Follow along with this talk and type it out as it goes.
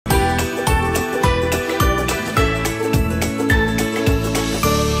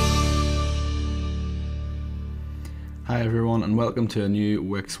everyone and welcome to a new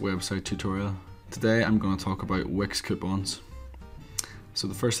Wix website tutorial. Today I'm going to talk about Wix coupons. So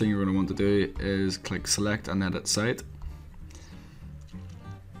the first thing you're going to want to do is click select and edit site.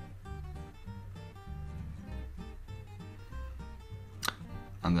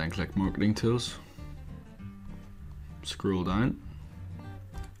 And then click marketing tools. Scroll down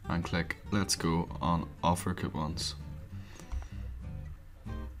and click let's go on offer coupons.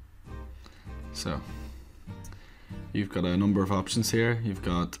 So you've got a number of options here. You've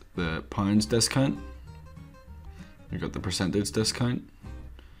got the pounds discount, you've got the percentage discount,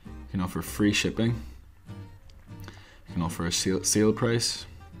 you can offer free shipping, you can offer a sale price,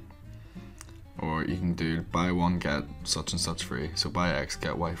 or you can do buy one get such and such free, so buy X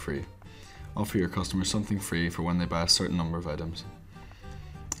get Y free. Offer your customers something free for when they buy a certain number of items.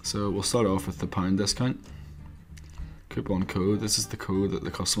 So we'll start off with the pound discount. Coupon code, this is the code that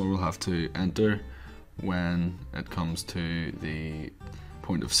the customer will have to enter when it comes to the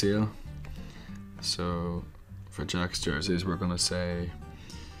point of sale. So for Jack's jerseys we're going to say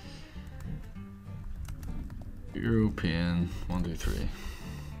European 123,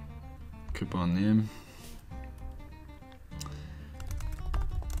 coupon name,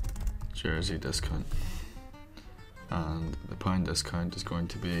 jersey discount, and the pound discount is going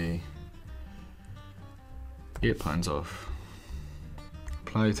to be £8 off.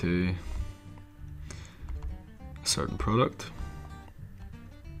 Apply to a certain product,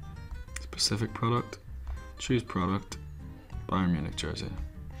 specific product, choose product, Bayern Munich jersey.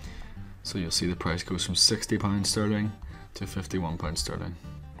 So you'll see the price goes from £60 sterling to £51 sterling.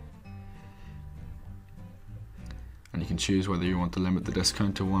 And you can choose whether you want to limit the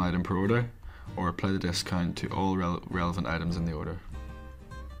discount to one item per order or apply the discount to all relevant items in the order.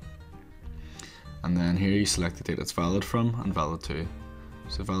 And then here you select the date it's valid from and valid to.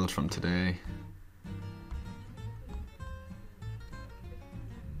 So valid from today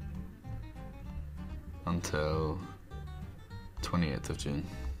until 28th of June.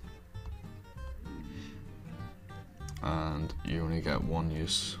 And you only get one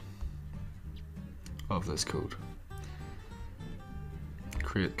use of this code.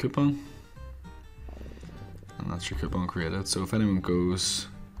 Create coupon, and that's your coupon created. So if anyone goes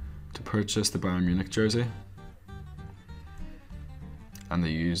to purchase the Bayern Munich jersey and they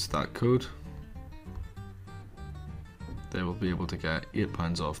use that code, they will be able to get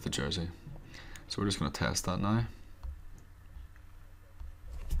 £8 off the jersey. So we're just going to test that now.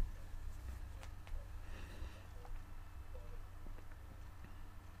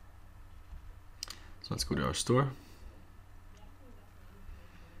 So let's go to our store.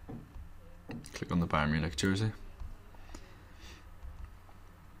 Click on the Bayern Munich jersey.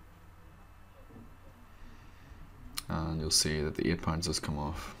 And you'll see that the £8 has come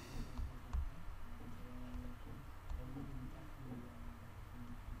off.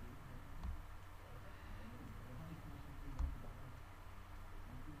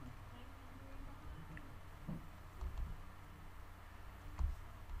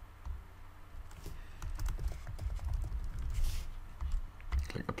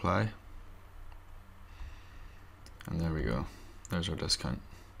 Click apply. And there we go, there's our discount.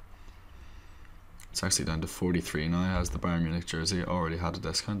 It's actually down to 43 now, as the Bayern Munich jersey already had a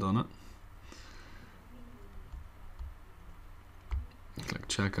discount on it. Click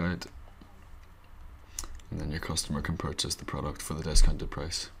checkout, and then your customer can purchase the product for the discounted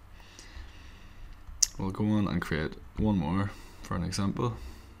price. We'll go on and create one more for an example.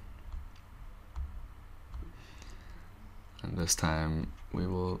 And this time we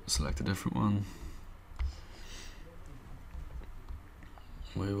will select a different one.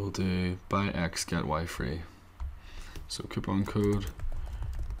 We will do buy X get Y free. So coupon code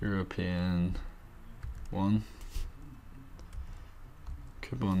European 1,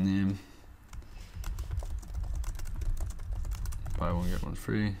 coupon name buy one get one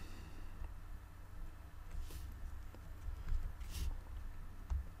free,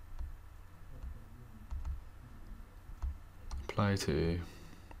 apply to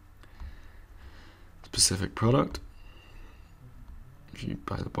specific product. If you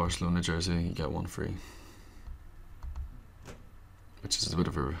buy the Barcelona jersey, you get one free, which is a bit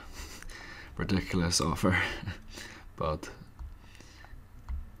of a ridiculous offer, but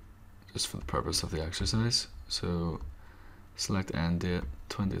just for the purpose of the exercise. So select end date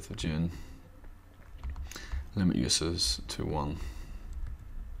 20th of June, limit uses to 1,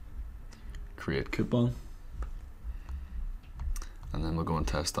 create coupon, and then we'll go and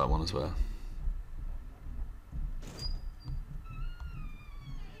test that one as well.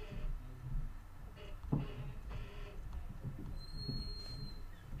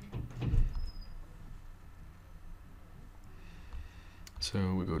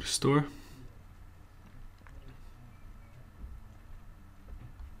 So we go to store.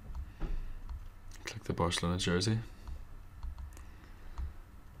 Click the Barcelona jersey.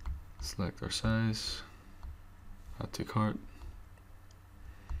 Select our size. Add to cart.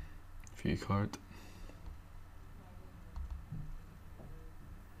 View cart.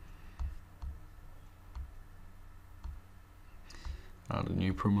 Add a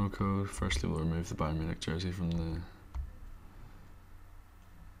new promo code. Firstly, we'll remove the Bayern Munich jersey from the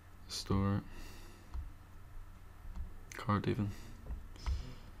store. Cart even.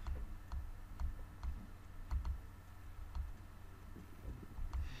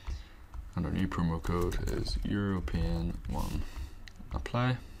 And our new promo code is European1.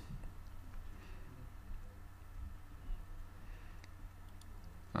 Apply.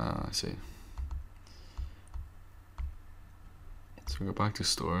 I see. So go back to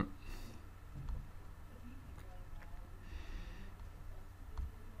store.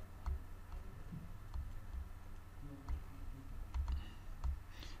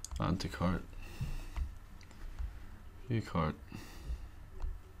 Add to cart. View cart.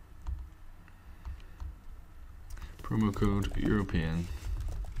 Promo code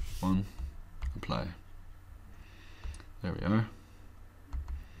European1. Apply. There we are.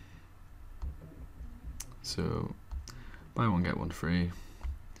 So buy one get one free.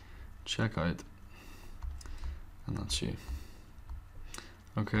 Check out, and that's you.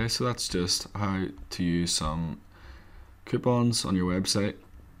 Okay, so that's just how to use some coupons on your website,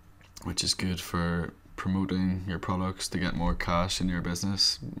 which is good for promoting your products to get more cash in your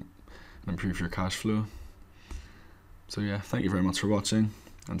business and improve your cash flow. So yeah, thank you very much for watching,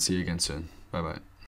 and see you again soon. Bye bye.